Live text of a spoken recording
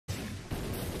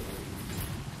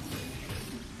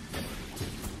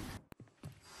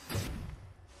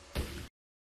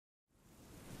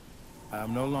I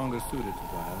am no longer suited to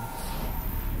violence.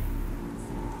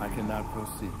 I cannot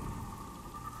proceed.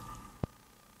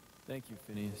 Thank you,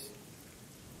 Phineas.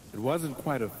 It wasn't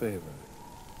quite a favor.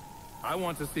 I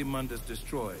want to see Mundus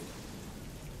destroyed,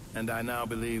 and I now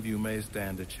believe you may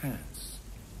stand a chance.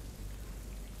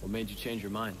 What made you change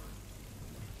your mind?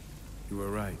 You were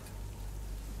right.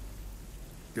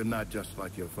 You're not just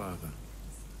like your father.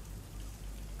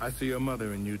 I see your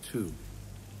mother in you, too.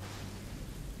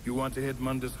 You want to hit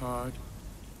Mundus hard?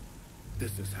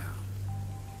 This is how.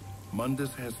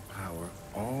 Mundus has power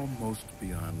almost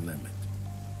beyond limit,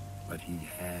 but he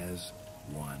has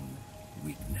one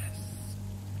weakness.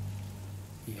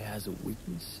 He has a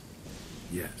weakness?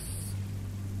 Yes.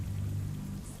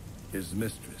 His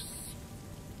mistress,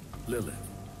 Lilith.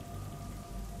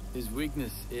 His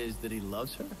weakness is that he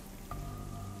loves her?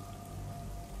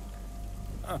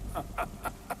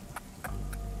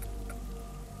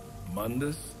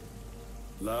 Mundus?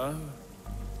 Love?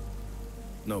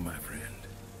 No, my friend.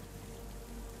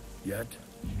 Yet,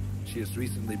 she has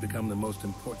recently become the most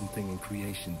important thing in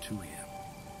creation to him.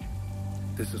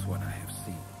 This is what I have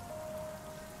seen.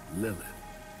 Lilith,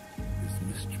 his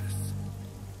mistress,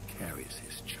 carries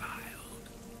his child,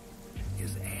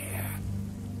 his heir.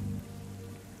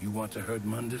 You want to hurt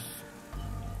Mundus?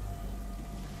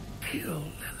 Kill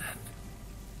Lilith.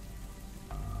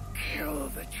 Kill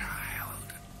the child.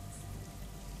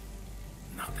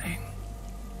 Nothing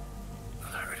will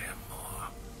hurt him more.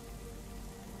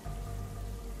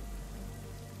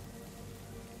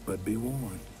 But be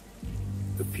warned,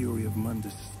 the fury of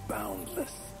Mundus is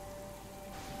boundless.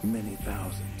 Many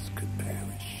thousands could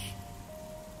perish.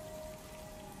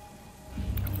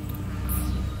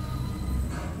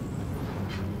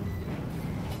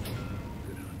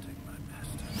 Good hunting, my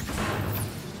master.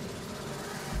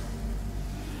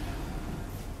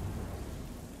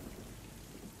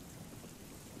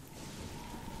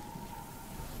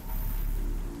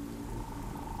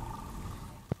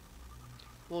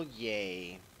 Well,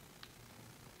 yay.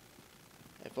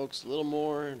 Hey folks, a little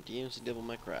more DMC Devil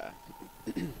May Cry.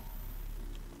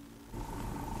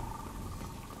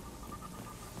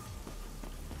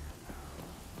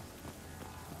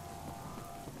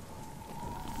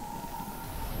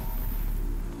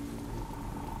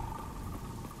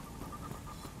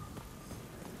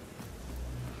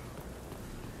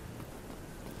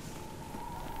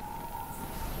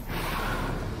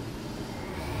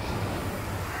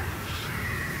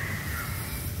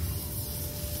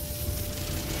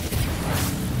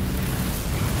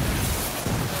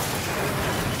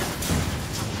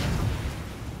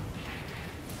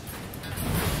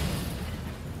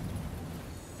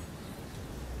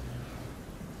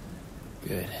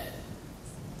 Good.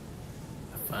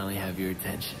 I finally have your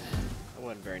attention. That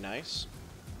wasn't very nice.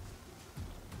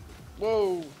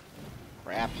 Whoa!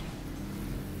 Crap.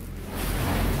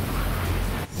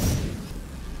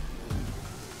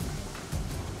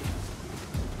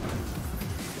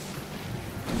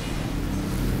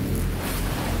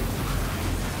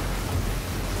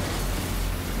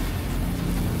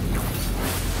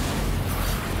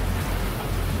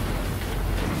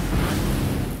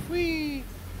 Whee!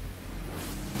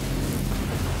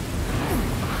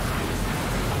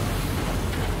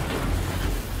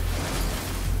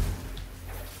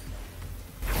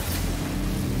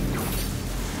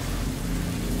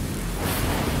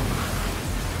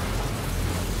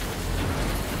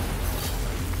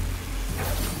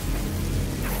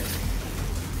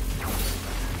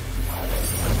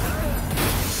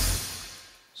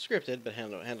 Scripted, but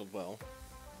handled well.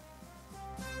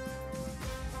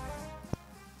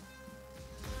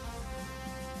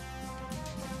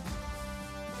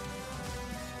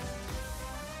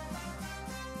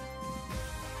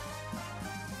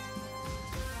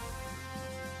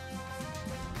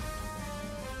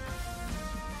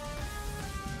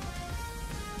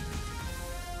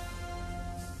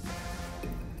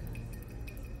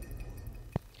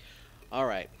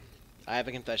 Alright, I have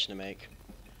a confession to make.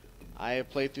 I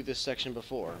have played through this section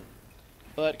before,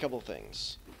 but a couple of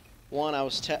things. One, it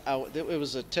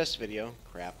was a test video,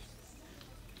 crap,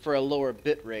 for a lower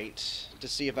bit rate to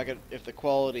see if the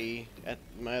quality at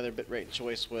my other bit rate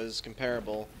choice was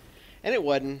comparable, and it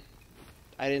wasn't.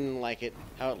 I didn't like it,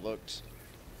 how it looked,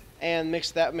 and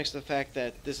mix the fact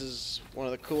that this is one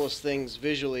of the coolest things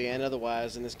visually and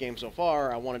otherwise in this game so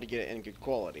far. I wanted to get it in good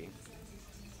quality.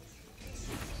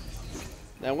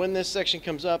 Now when this section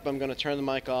comes up, I'm going to turn the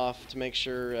mic off to make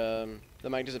sure the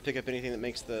mic doesn't pick up anything that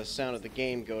makes the sound of the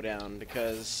game go down,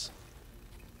 because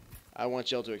I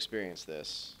want y'all to experience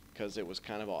this, because it was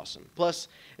kind of awesome. Plus,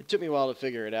 it took me a while to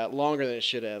figure it out, longer than it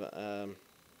should have.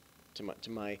 to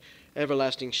my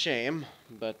everlasting shame,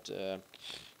 but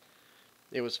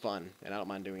it was fun, and I don't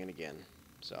mind doing it again.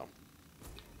 So.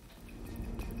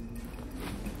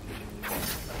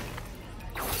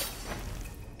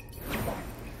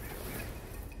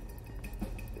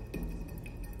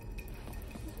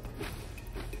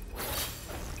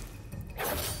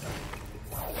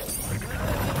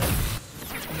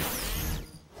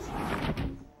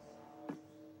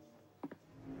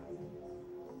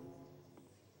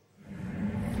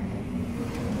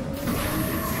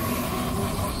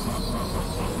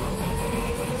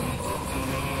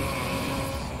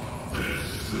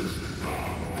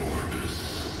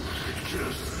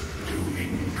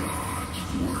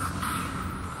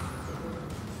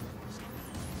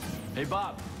 Hey,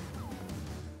 Bob.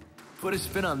 Put a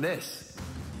spin on this.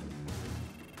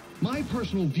 My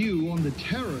personal view on the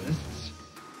terrorists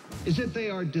is that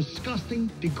they are disgusting,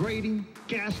 degrading,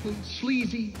 ghastly,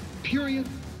 sleazy, purient,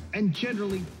 and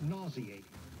generally nauseating.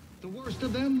 The worst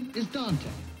of them is Dante.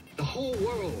 The whole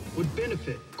world would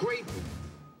benefit greatly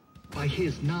by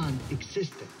his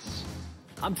non-existence.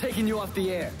 I'm taking you off the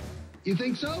air. You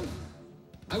think so?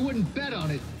 I wouldn't bet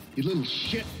on it, you little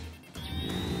shit.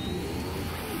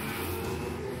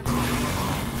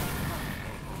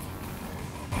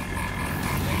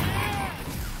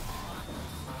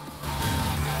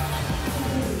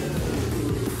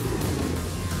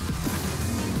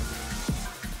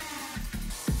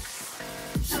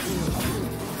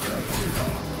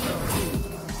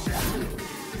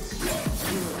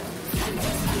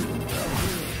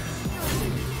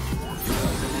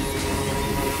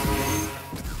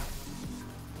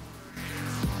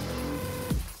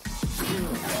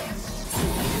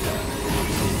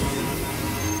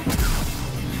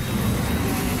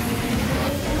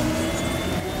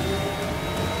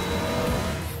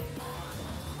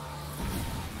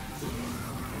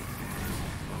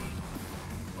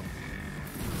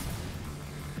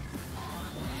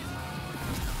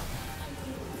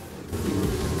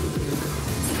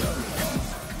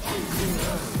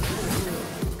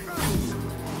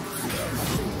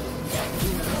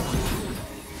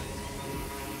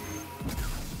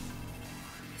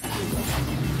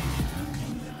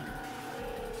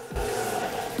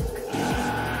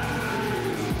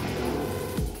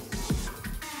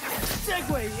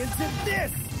 Segue into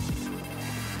this!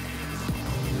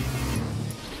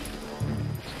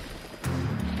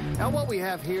 Now what we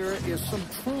have here is some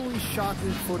truly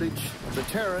shocking footage of the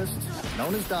terrorist,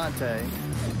 known as Dante,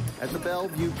 at the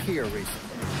Bellevue Pier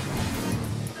recently.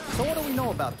 So what do we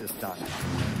know about this Dante?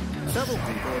 Several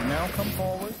people have now come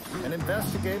forward, and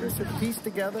investigators have pieced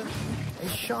together a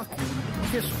shocking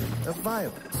history of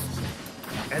violence.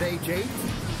 At age 8,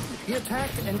 he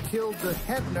attacked and killed the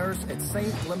head nurse at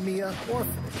St. Lamia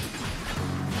Orphanage.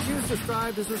 She was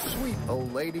described as a sweet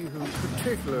old lady who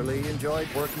particularly enjoyed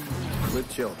working with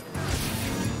children.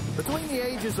 Between the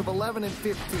ages of 11 and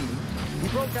 15, he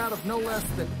broke out of no less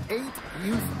than 8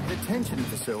 youth detention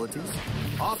facilities,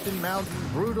 often mounting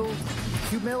brutal,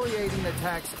 humiliating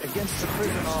attacks against the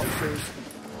prison officers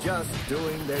just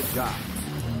doing their jobs.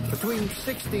 Between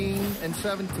 16 and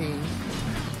 17,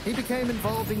 he became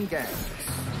involved in gangs,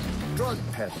 drug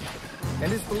peddling,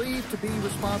 and is believed to be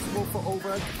responsible for over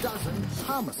a dozen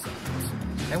homicides.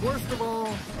 And worst of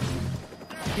all,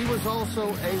 he was also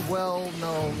a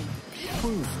well-known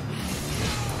cruiser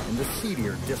in the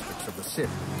seedier districts of the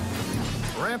city,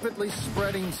 rampantly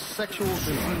spreading sexual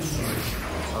disease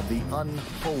of the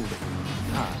unholy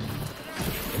kind.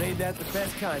 And ain't that the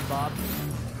best kind, Bob?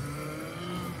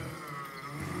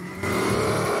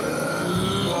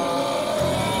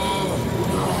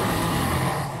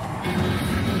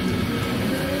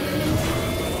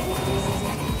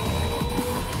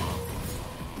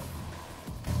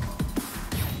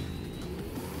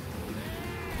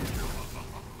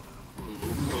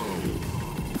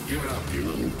 Give it up, you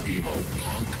little emo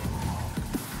punk.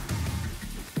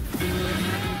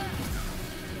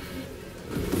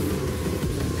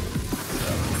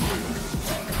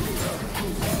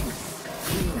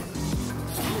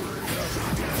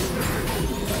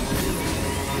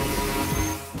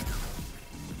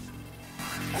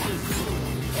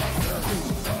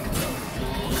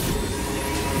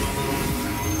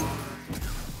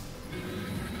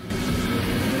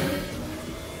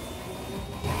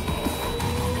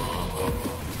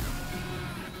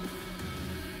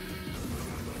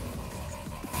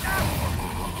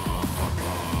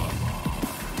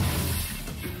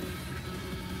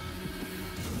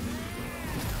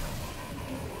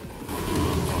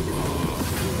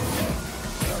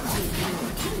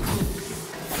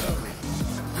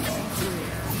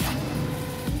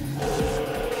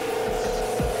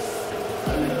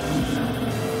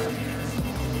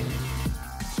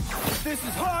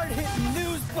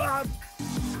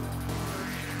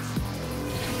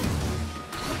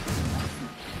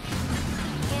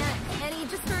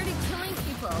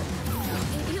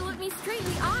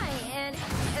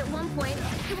 point.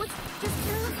 It was just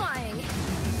terrifying.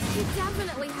 He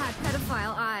definitely had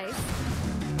pedophile eyes.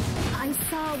 I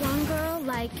saw one girl,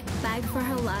 like, beg for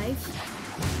her life.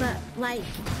 But, like,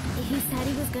 he said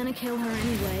he was gonna kill her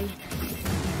anyway.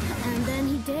 And then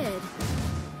he did.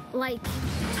 Like,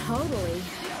 totally.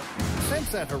 Since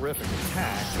that horrific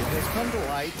attack, it has come to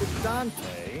light that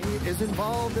Dante is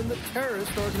involved in the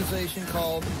terrorist organization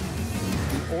called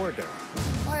The Order.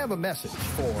 I have a message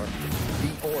for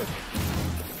The Order.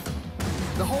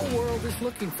 The whole world is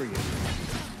looking for you.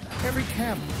 Every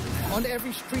camera, on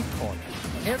every street corner,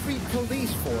 every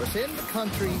police force in the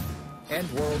country and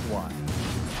worldwide.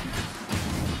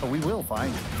 But we will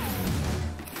find you.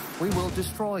 We will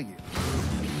destroy you.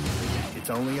 It's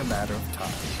only a matter of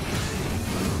time.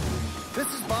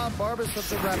 This is Bob Barbas of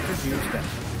the Raptor News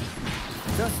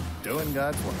Network. Just doing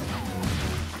God's work.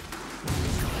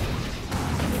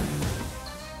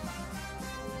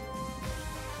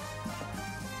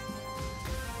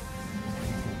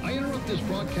 I interrupt this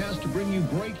broadcast to bring you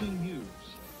breaking news.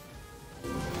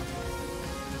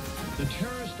 The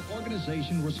terrorist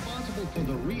organization responsible for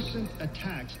the recent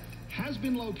attacks has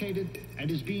been located and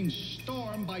is being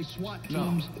stormed by SWAT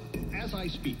teams as I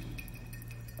speak.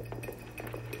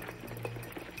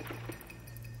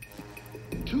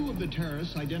 Two of the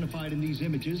terrorists identified in these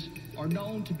images are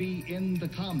known to be in the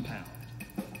compound.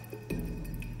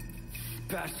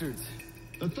 Bastards.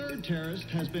 The third terrorist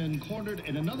has been cornered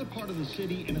in another part of the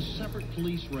city in a separate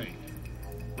police raid.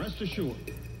 Rest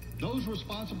assured, those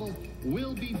responsible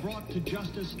will be brought to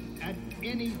justice at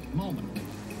any moment,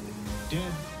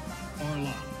 dead or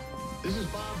alive. This is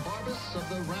Bob Barbas of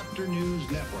the Raptor News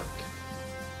Network.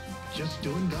 Just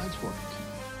doing God's work.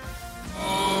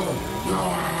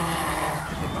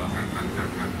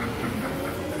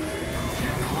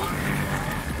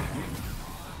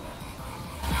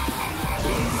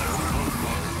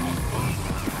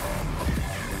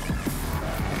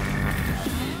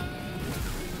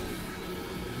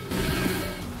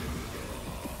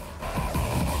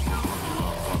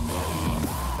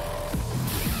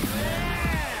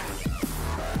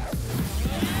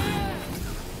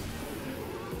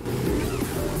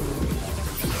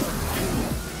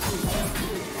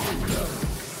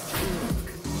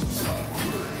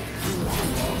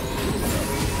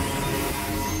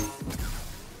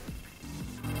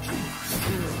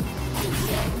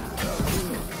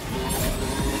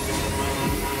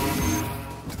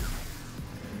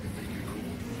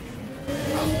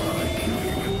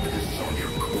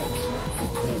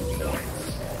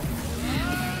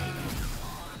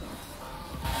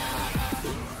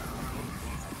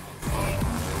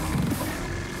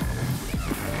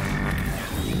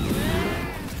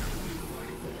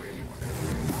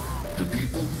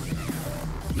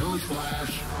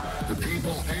 Newsflash, the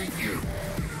people hate you.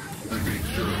 And be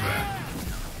sure of that.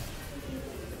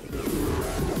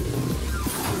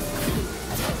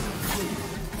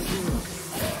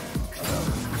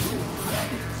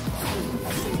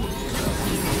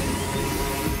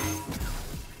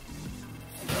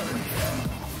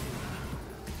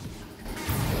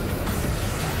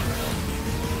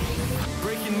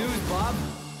 Breaking news, Bob.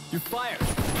 You're fired.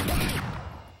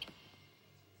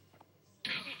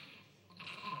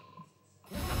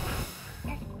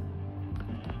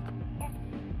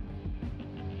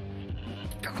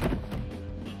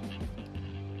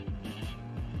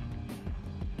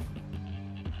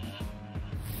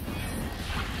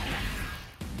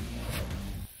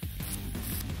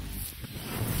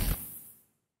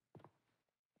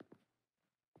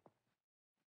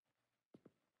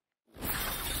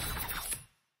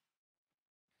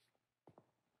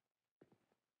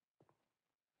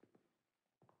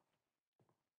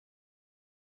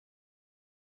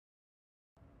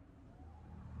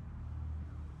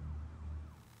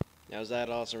 Now, is that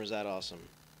awesome or is that awesome?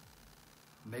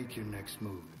 Make your next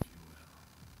move, if you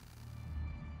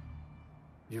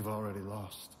will. You've already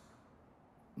lost.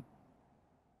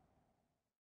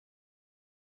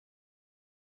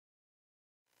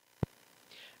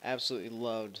 Absolutely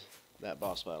loved that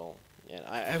boss battle.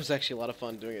 Yeah, it was actually a lot of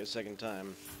fun doing it a second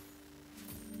time.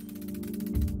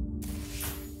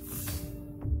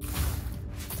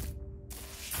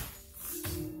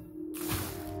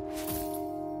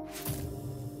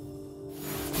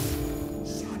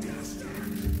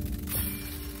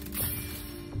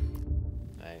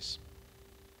 Nice.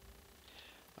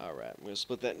 Alright, I'm going to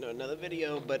split that into another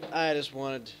video, but I just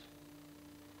wanted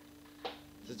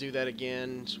to do that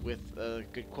again with a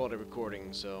good quality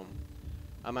recording, so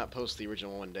I might post the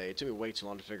original one day. It took me way too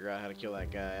long to figure out how to kill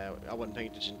that guy. I wasn't paying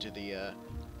attention to the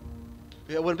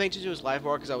I wasn't paying attention to his life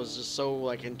bar because I was just so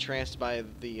like entranced by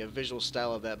the visual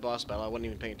style of that boss battle. I wasn't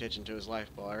even paying attention to his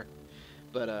life bar.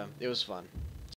 But it was fun.